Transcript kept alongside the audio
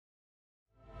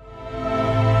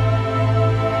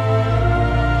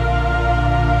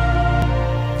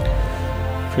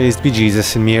Praised be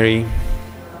Jesus and Mary.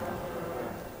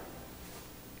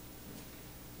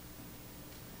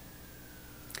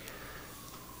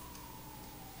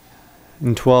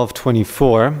 In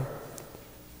 1224,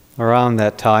 around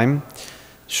that time,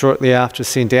 shortly after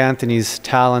St. Anthony's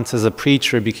talents as a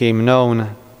preacher became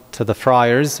known to the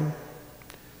friars,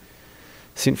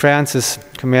 St. Francis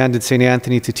commanded St.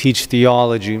 Anthony to teach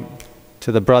theology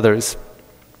to the brothers.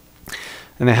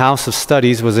 And the house of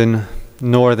studies was in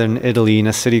northern Italy, in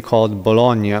a city called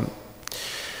Bologna. And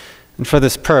for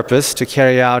this purpose, to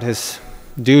carry out his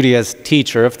duty as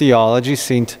teacher of theology,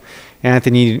 St.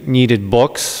 Anthony needed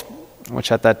books,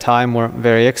 which at that time were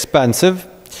very expensive.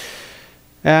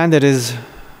 And it is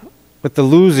with the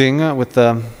losing, with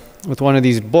one of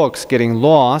these books getting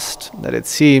lost, that it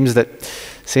seems that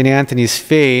St. Anthony's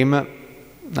fame,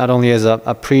 not only as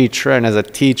a preacher and as a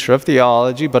teacher of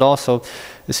theology, but also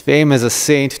his fame as a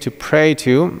saint to pray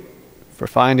to for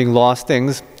finding lost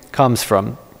things, comes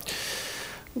from.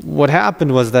 What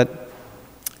happened was that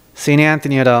St.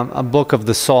 Anthony had a book of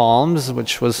the Psalms,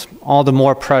 which was all the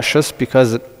more precious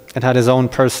because it had his own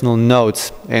personal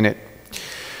notes in it.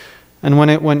 And when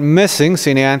it went missing,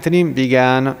 St. Anthony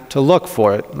began to look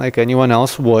for it, like anyone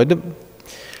else would.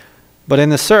 But in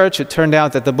the search, it turned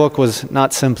out that the book was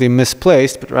not simply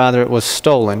misplaced, but rather it was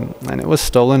stolen. And it was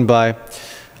stolen by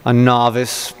a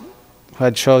novice who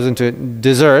had chosen to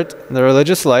desert the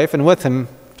religious life, and with him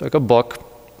took a book,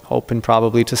 hoping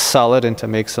probably to sell it and to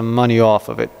make some money off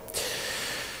of it.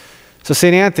 So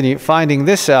St. Anthony, finding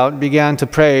this out, began to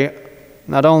pray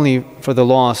not only for the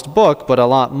lost book, but a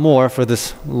lot more for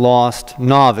this lost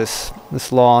novice,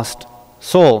 this lost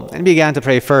soul, and began to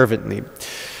pray fervently.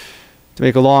 To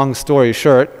make a long story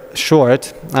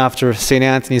short, after St.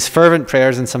 Anthony's fervent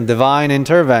prayers and some divine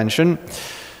intervention,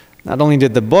 not only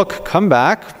did the book come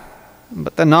back,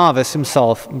 but the novice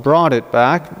himself brought it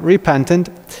back, repentant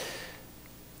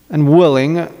and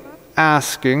willing,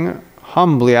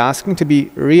 humbly asking to be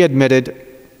readmitted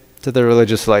to the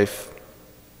religious life,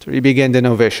 to re-begin the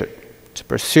novitiate, to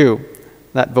pursue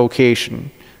that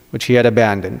vocation which he had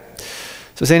abandoned.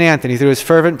 So St. Anthony, through his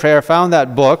fervent prayer, found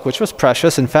that book, which was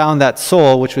precious, and found that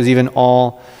soul, which was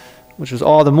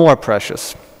all the more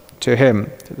precious to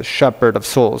him, to the shepherd of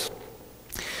souls.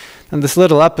 And this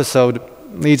little episode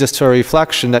leads us to a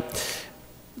reflection that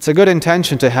it's a good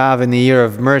intention to have in the year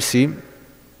of mercy,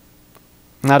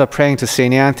 not of praying to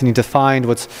St. Anthony to find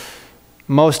what's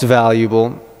most valuable,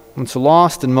 what's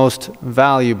lost and most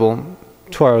valuable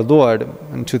to our Lord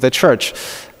and to the Church.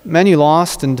 Many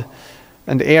lost and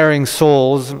erring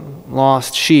souls,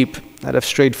 lost sheep that have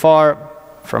strayed far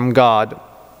from God.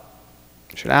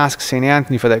 We should ask St.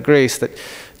 Anthony for that grace, that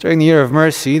during the year of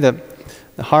mercy, the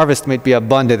harvest might be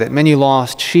abundant, that many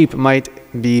lost sheep might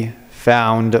be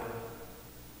found,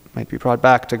 might be brought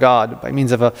back to God by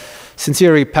means of a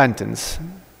sincere repentance,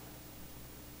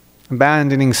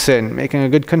 abandoning sin, making a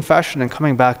good confession, and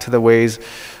coming back to the ways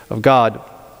of God.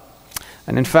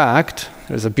 And in fact,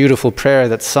 there's a beautiful prayer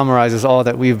that summarizes all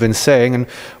that we've been saying, and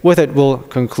with it we'll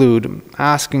conclude,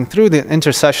 asking through the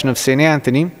intercession of St.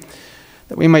 Anthony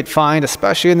that we might find,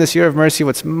 especially in this year of mercy,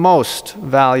 what's most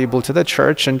valuable to the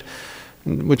Church and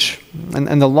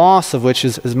the loss of which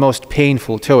is most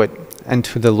painful to it and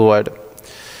to the Lord.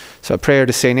 So a prayer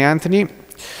to St. Anthony,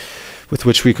 with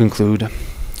which we conclude.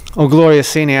 O glorious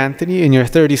St. Anthony, in your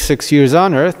 36 years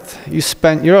on earth, you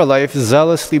spent your life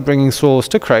zealously bringing souls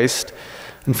to Christ,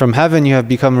 and from heaven you have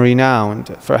become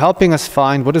renowned for helping us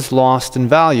find what is lost and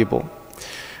valuable.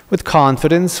 With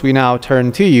confidence, we now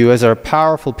turn to you as our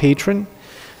powerful patron,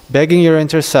 begging your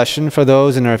intercession for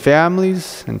those in our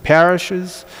families and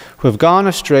parishes who have gone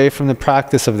astray from the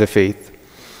practice of the faith.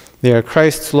 They are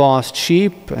Christ's lost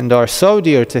sheep and are so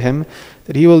dear to him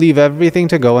that he will leave everything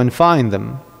to go and find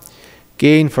them.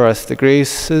 Gain for us the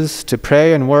graces to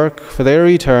pray and work for their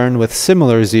return with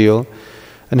similar zeal,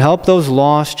 and help those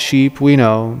lost sheep we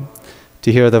know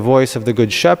to hear the voice of the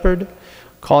Good Shepherd,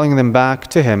 calling them back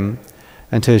to him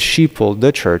and to his sheepfold,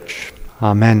 the Church.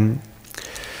 Amen.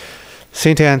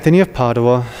 St. Anthony of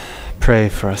Padua, pray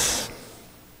for us.